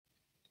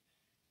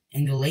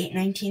In the late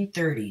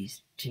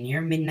 1930s to near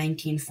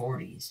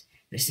mid-1940s,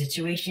 the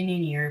situation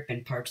in Europe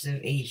and parts of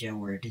Asia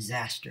were a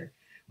disaster,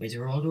 with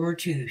World War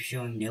II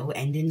showing no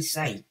end in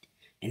sight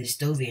and the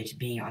Soviets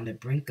being on the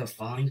brink of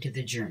falling to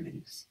the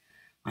Germans.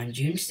 On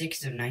June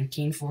 6th of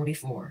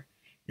 1944,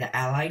 the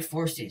Allied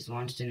forces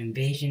launched an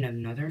invasion of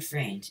northern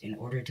France in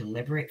order to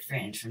liberate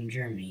France from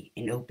Germany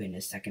and open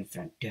a second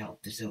front to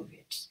help the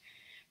Soviets.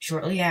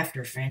 Shortly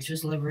after, France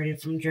was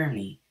liberated from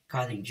Germany,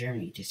 causing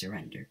Germany to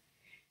surrender.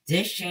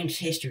 This changed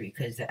history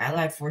because the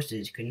Allied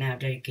forces could now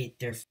dedicate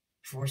their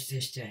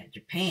forces to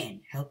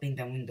Japan, helping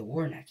them win the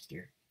war next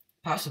year,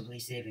 possibly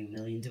saving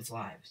millions of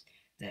lives.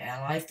 The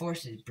Allied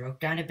forces broke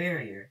down a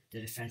barrier, the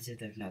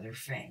defenses of northern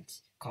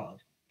France,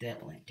 called the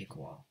Atlantic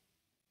Wall.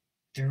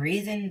 The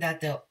reason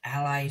that the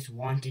Allies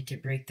wanted to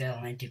break the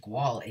Atlantic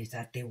Wall is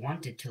that they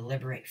wanted to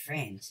liberate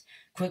France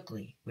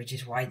quickly, which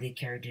is why they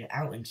carried it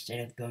out instead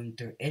of going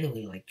through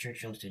Italy like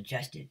Churchill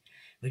suggested,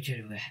 which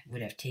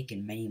would have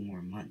taken many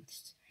more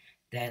months.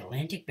 The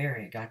Atlantic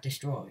barrier got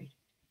destroyed,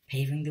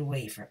 paving the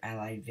way for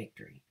Allied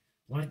victory.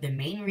 One of the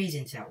main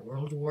reasons that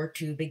World War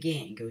II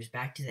began goes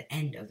back to the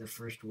end of the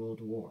First World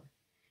War.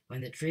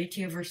 When the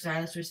Treaty of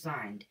Versailles was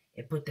signed,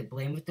 it put the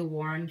blame of the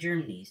war on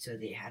Germany, so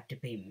they had to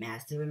pay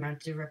massive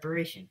amounts of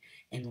reparation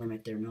and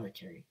limit their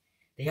military.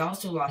 They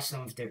also lost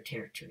some of their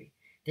territory.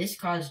 This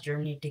caused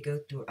Germany to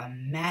go through a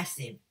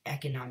massive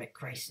economic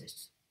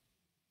crisis.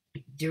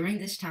 During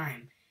this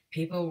time,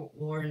 people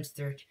were in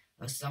search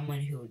of someone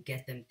who would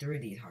get them through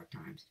these hard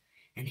times,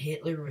 and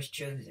Hitler was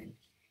chosen.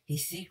 He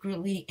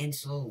secretly and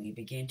slowly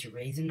began to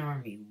raise an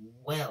army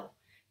well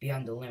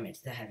beyond the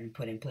limits that had been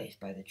put in place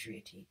by the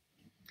treaty.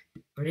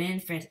 Britain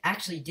and France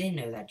actually did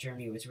know that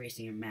Germany was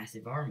raising a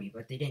massive army,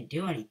 but they didn't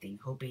do anything,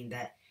 hoping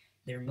that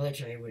their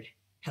military would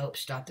help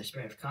stop the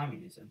spread of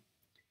communism.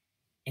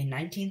 In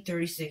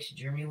 1936,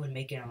 Germany would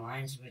make an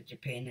alliance with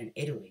Japan and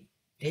Italy.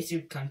 This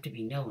would come to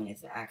be known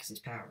as the Axis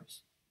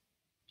powers.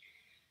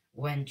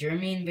 When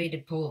Germany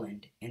invaded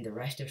Poland and the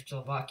rest of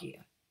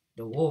Slovakia,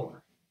 the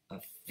war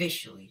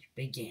officially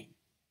began.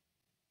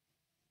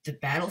 The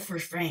battle for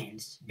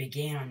France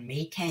began on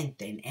May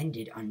 10th and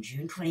ended on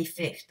June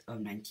 25th of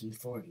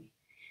 1940.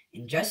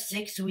 In just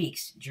 6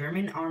 weeks,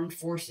 German armed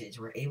forces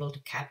were able to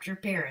capture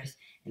Paris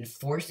and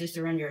force the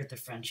surrender of the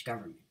French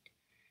government.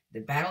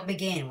 The battle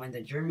began when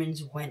the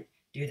Germans went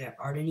through the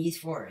Ardennes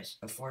forest,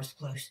 a forest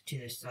close to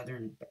the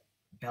southern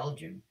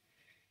Belgium.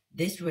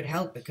 This would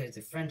help because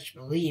the French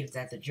believed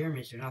that the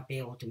Germans would not be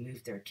able to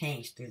move their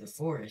tanks through the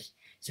forest,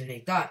 so they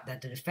thought that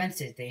the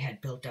defenses they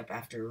had built up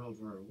after World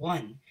War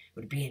I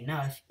would be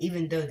enough,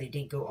 even though they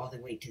didn't go all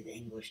the way to the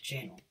English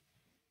Channel.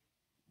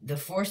 The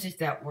forces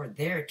that were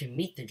there to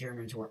meet the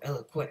Germans were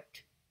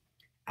ill-equipped.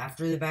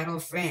 After the Battle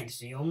of France,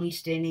 the only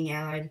standing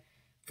Allied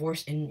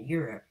force in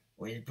Europe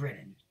was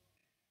Britain.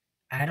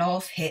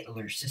 Adolf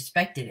Hitler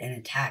suspected an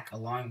attack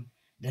along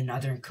the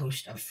northern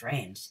coast of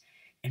France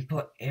and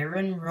put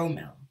Aaron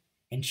Rommel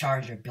in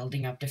charge of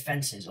building up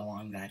defenses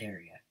along that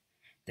area.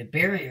 The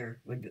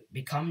barrier would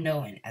become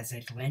known as the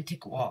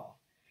Atlantic Wall.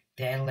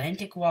 The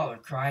Atlantic Wall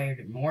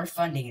required more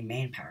funding and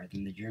manpower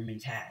than the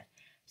Germans had,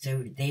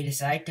 so they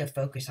decided to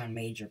focus on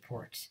major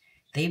ports.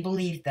 They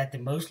believed that the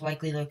most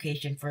likely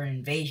location for an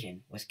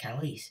invasion was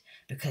Calais,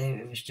 because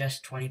it was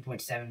just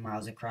 20.7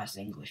 miles across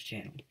the English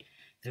Channel.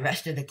 The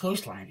rest of the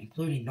coastline,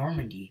 including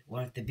Normandy,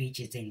 one of the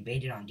beaches they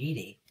invaded on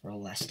D-Day, were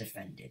less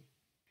defended.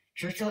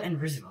 Churchill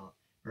and Roosevelt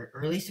were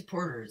early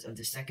supporters of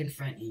the Second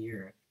Front in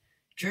Europe.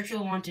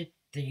 Churchill wanted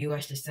the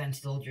U.S. to send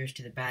soldiers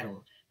to the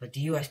battle, but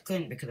the U.S.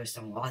 couldn't because of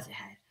some laws it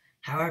had.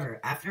 However,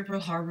 after Pearl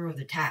Harbor was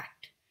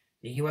attacked,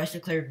 the U.S.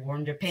 declared war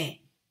on Japan.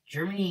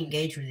 Germany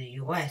engaged with the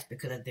U.S.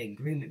 because of the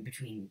agreement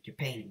between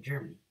Japan and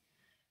Germany.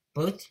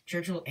 Both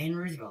Churchill and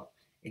Roosevelt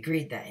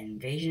agreed that an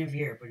invasion of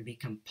Europe would be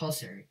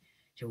compulsory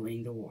to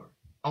winning the war.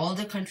 All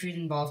the countries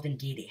involved in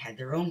D-Day had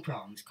their own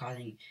problems,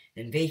 causing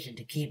the invasion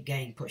to keep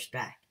getting pushed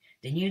back.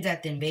 They knew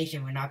that the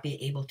invasion would not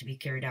be able to be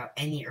carried out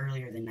any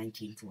earlier than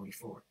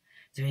 1944,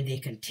 so they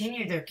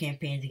continued their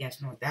campaigns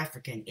against North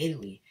Africa and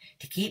Italy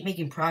to keep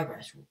making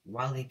progress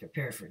while they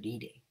prepared for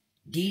D-Day.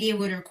 D-Day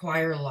would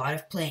require a lot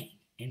of planning,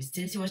 and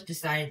since it was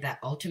decided that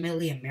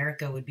ultimately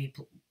America would be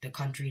the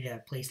country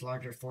to place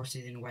larger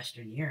forces in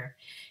Western Europe,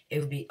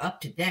 it would be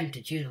up to them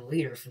to choose a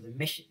leader for the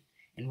mission.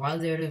 And while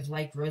they would have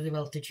liked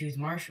Roosevelt to choose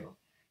Marshall,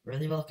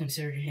 Roosevelt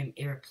considered him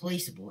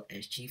irreplaceable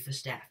as chief of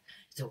staff,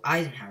 so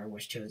Eisenhower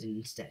was chosen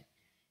instead.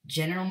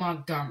 General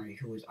Montgomery,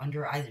 who was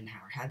under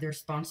Eisenhower, had the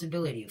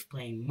responsibility of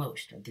planning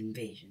most of the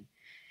invasion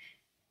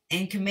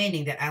and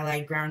commanding the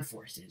Allied ground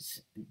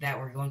forces that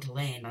were going to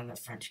land on the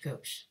French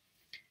coast.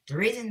 The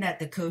reason that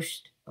the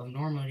coast of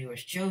Normandy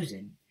was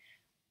chosen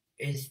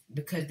is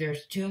because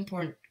there's two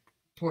important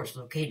ports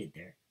located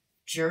there,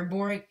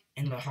 Cherbourg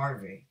and Le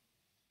Havre,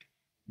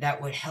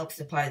 that would help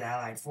supply the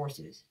Allied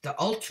forces. The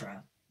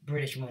Ultra,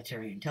 British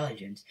military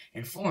intelligence,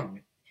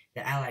 informed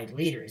the Allied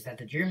leaders that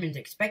the Germans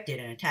expected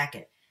an attack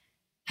at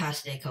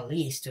Pas de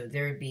Calais, so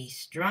there would be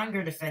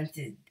stronger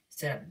defenses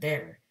set up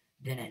there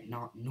than at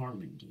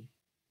Normandy.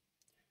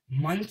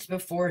 Months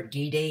before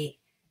D-Day,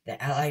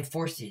 The Allied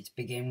forces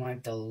began one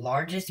of the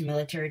largest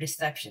military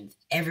deceptions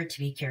ever to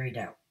be carried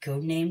out,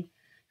 codenamed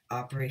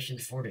Operation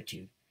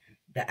Fortitude.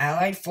 The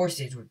Allied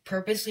forces would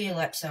purposely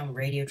let some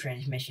radio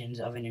transmissions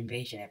of an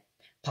invasion at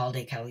Paul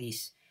de Calais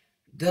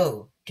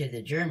go to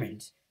the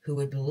Germans, who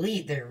would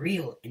believe they're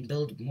real and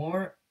build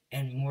more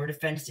and more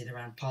defenses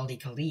around Paul de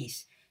Calais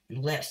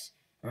and less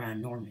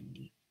around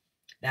Normandy.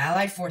 The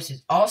Allied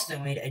forces also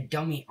made a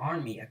dummy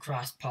army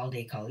across Paul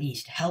de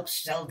Calais to help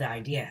sell the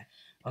idea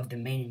of the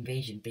main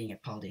invasion being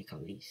at Paul de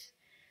Calais.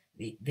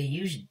 They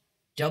used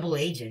double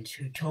agents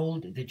who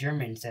told the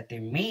Germans that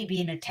there may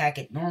be an attack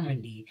at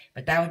Normandy,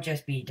 but that would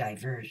just be a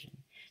diversion.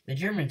 The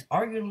Germans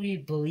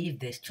arguably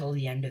believed this till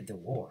the end of the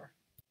war.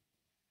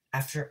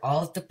 After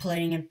all of the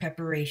planning and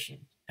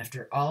preparation,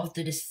 after all of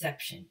the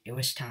deception, it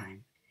was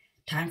time.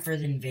 Time for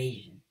the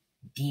invasion.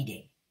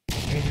 D-Day.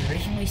 It was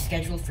originally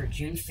scheduled for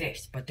June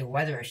 5th, but the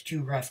weather was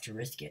too rough to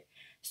risk it,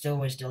 so it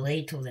was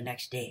delayed till the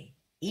next day.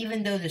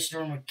 Even though the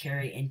storm would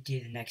carry into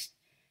the next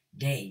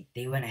day,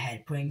 they went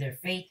ahead, putting their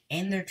faith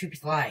and their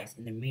troops' lives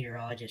in the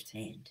meteorologist's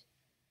hand.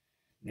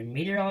 The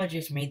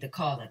meteorologist made the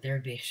call that there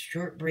would be a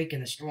short break in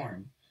the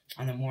storm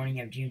on the morning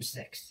of June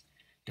 6th.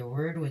 The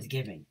word was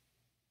given.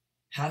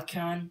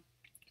 Halcyon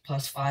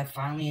 +5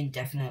 finally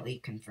indefinitely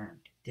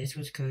confirmed. This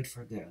was code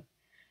for go.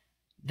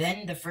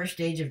 Then the first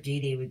stage of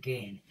D-Day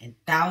began, and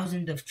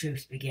thousands of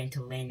troops began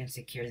to land and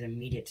secure the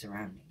immediate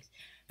surroundings.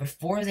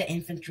 Before the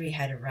infantry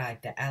had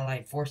arrived, the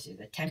Allied forces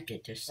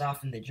attempted to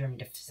soften the German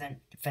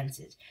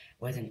defenses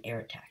with an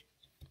air attack.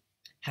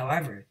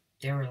 However,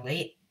 they were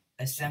late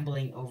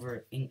assembling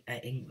over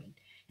at England,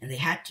 and they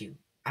had to,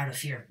 out of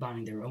fear of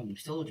bombing their own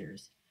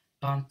soldiers,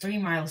 bomb 3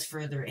 miles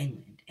further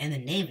inland, and the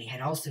Navy had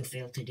also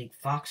failed to dig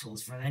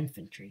foxholes for the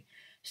infantry.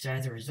 So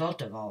as a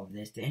result of all of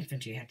this, the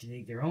infantry had to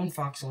dig their own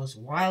foxholes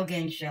while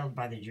getting shelled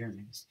by the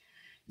Germans.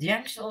 The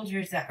young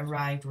soldiers that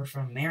arrived were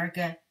from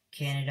America,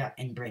 Canada,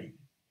 and Britain.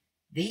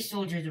 These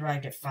soldiers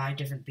arrived at 5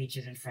 different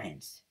beaches in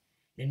France.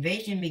 The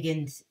invasion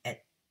begins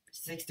at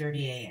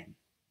 6:30 a.m.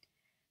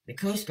 The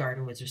Coast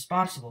Guard was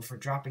responsible for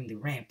dropping the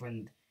ramp.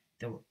 When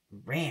the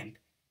ramp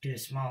to the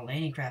small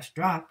landing crafts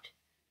dropped,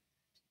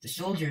 the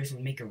soldiers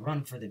would make a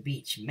run for the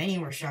beach. Many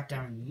were shot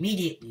down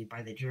immediately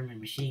by the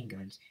German machine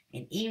guns,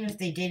 and even if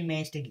they did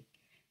manage to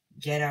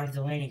get out of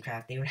the landing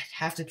craft, they would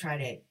have to try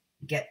to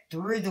get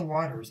through the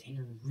waters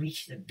and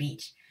reach the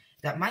beach.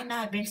 That might not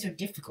have been so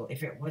difficult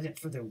if it wasn't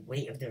for the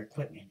weight of their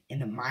equipment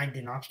and the mines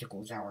and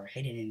obstacles that were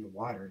hidden in the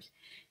waters,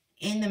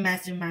 and the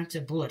massive amounts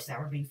of bullets that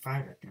were being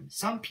fired at them.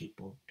 Some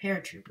people,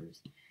 paratroopers,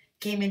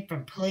 came in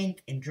from planes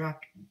and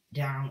dropped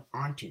down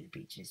onto the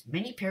beaches.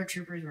 Many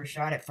paratroopers were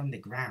shot at from the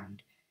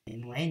ground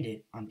and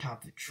landed on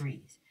top of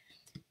trees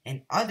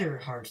and other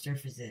hard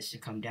surfaces to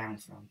come down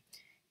from.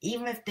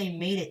 Even if they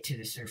made it to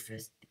the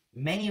surface,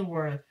 many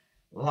were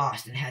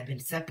lost and had been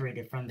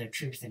separated from their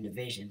troops and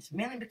divisions,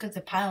 mainly because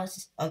the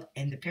pilots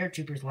and the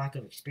paratroopers' lack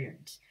of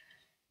experience.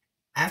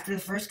 After the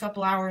first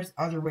couple hours,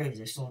 other waves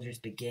of soldiers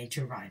began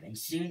to arrive, and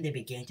soon they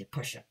began to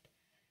push up.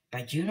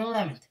 By June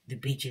 11th, the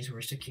beaches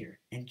were secure,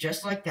 and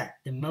just like that,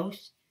 the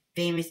most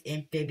famous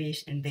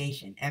amphibious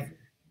invasion ever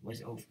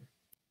was over.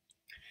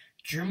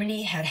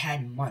 Germany had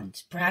had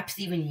months, perhaps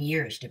even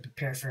years, to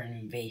prepare for an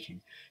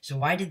invasion, so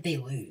why did they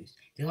lose?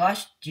 They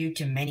lost due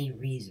to many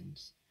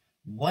reasons.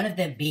 One of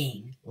them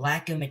being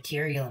lack of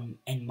material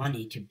and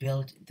money to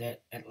build the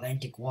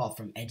Atlantic Wall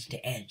from edge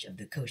to edge of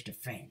the coast of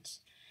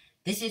France.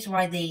 This is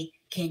why they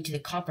came to the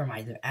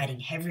compromise of adding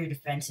heavier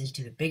defenses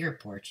to the bigger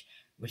ports,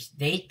 which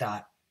they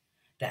thought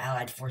the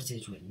Allied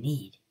forces would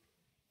need,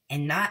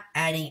 and not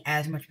adding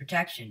as much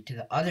protection to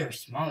the other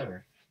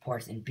smaller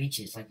ports and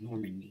beaches like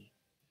Normandy.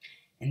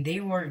 And they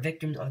were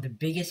victims of the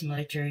biggest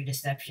military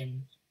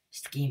deception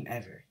scheme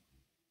ever.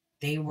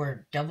 They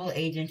were double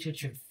agents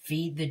which would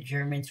feed the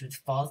Germans with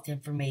false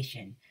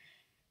information,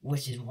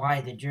 which is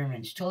why the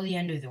Germans, till the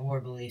end of the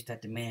war, believed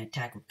that the main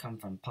attack would come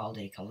from Paul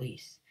de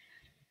Calais.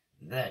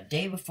 The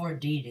day before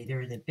D-Day, there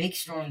was a big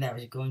storm that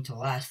was going to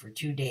last for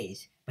 2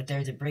 days, but there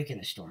was a break in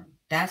the storm.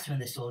 That's when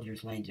the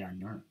soldiers landed on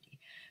Normandy.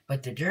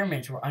 But the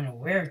Germans were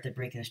unaware of the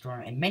break in the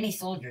storm, and many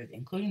soldiers,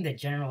 including the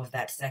general of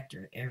that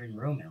sector, Aaron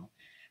Rommel,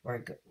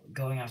 were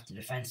going off the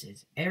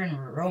defenses. Aaron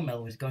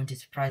Rommel was going to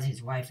surprise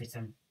his wife with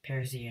some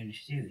Parisian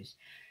shoes.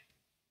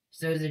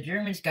 So the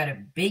Germans got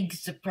a big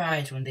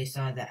surprise when they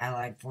saw the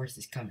Allied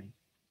forces coming.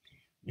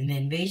 When the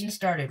invasion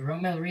started,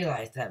 Rommel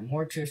realized that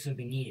more troops would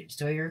be needed,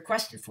 so he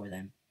requested for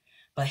them.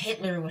 But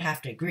Hitler would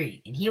have to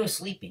agree, and he was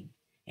sleeping,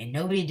 and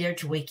nobody dared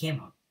to wake him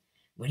up.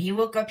 When he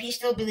woke up, he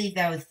still believed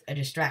that was a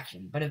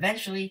distraction, but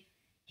eventually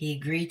he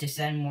agreed to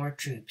send more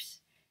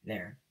troops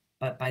there.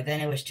 But by then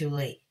it was too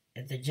late.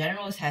 If the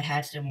generals had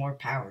had some more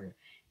power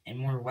and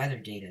more weather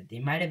data, they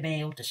might have been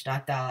able to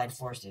stop the Allied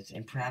forces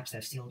and perhaps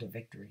have sealed a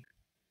victory.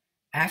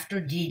 After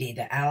D-Day,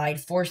 the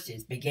Allied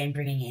forces began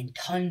bringing in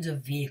tons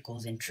of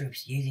vehicles and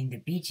troops using the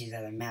beaches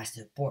as a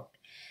massive port.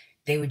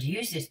 They would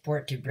use this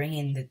port to bring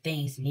in the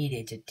things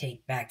needed to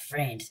take back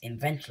France and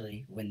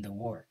eventually win the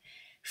war.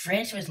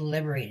 France was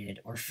liberated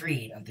or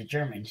freed of the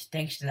Germans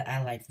thanks to the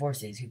Allied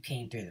forces who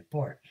came through the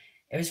port,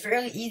 It was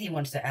fairly easy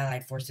once the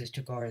Allied forces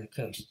took over the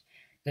coast,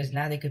 because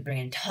now they could bring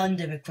in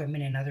tons of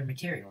equipment and other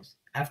materials.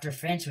 After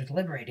France was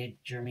liberated,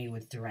 Germany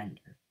would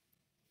surrender.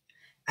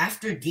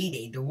 After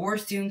D-Day, the war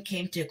soon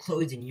came to a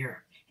close in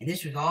Europe, and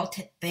this was all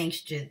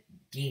thanks to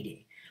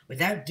D-Day.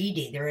 Without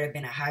D-Day, there would have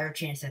been a higher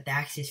chance that the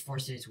Axis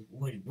forces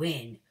would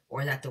win,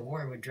 or that the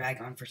war would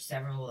drag on for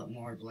several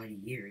more bloody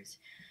years.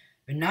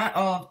 But not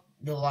all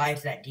the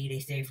lives that D-Day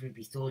saved would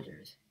be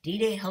soldiers.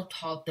 D-Day helped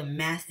halt the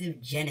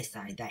massive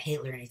genocide that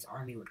Hitler and his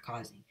army were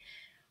causing.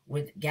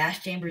 With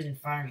gas chambers and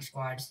firing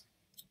squads,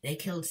 they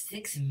killed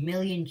 6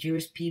 million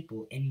Jewish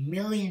people and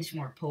millions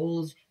more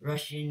Poles,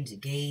 Russians,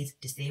 gays,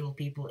 disabled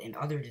people, and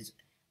others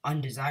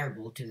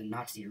undesirable to the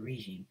Nazi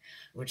regime,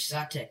 which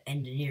sought to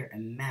engineer a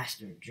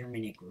master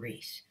Germanic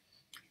race.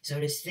 So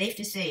it is safe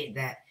to say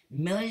that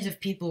millions of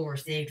people were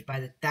saved by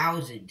the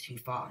thousands who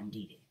fought on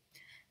D-Day.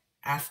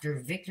 After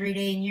Victory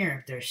Day in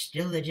Europe, there are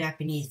still the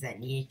Japanese that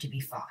needed to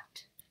be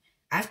fought.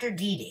 After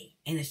D-Day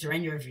and the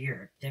surrender of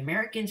Europe, the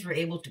Americans were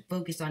able to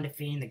focus on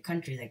defeating the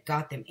country that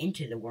got them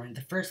into the war in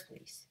the first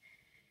place.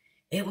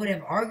 It would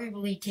have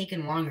arguably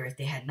taken longer if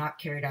they had not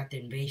carried out the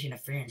invasion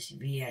of France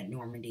via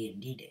Normandy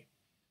and D-Day.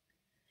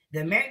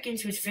 The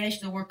Americans would finish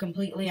the war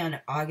completely on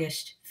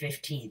August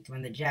 15th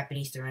when the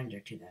Japanese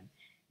surrendered to them.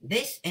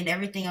 This and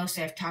everything else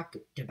I've talked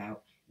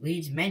about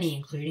leads many,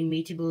 including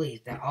me, to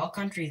believe that all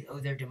countries owe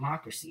their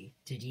democracy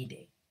to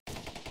D-Day.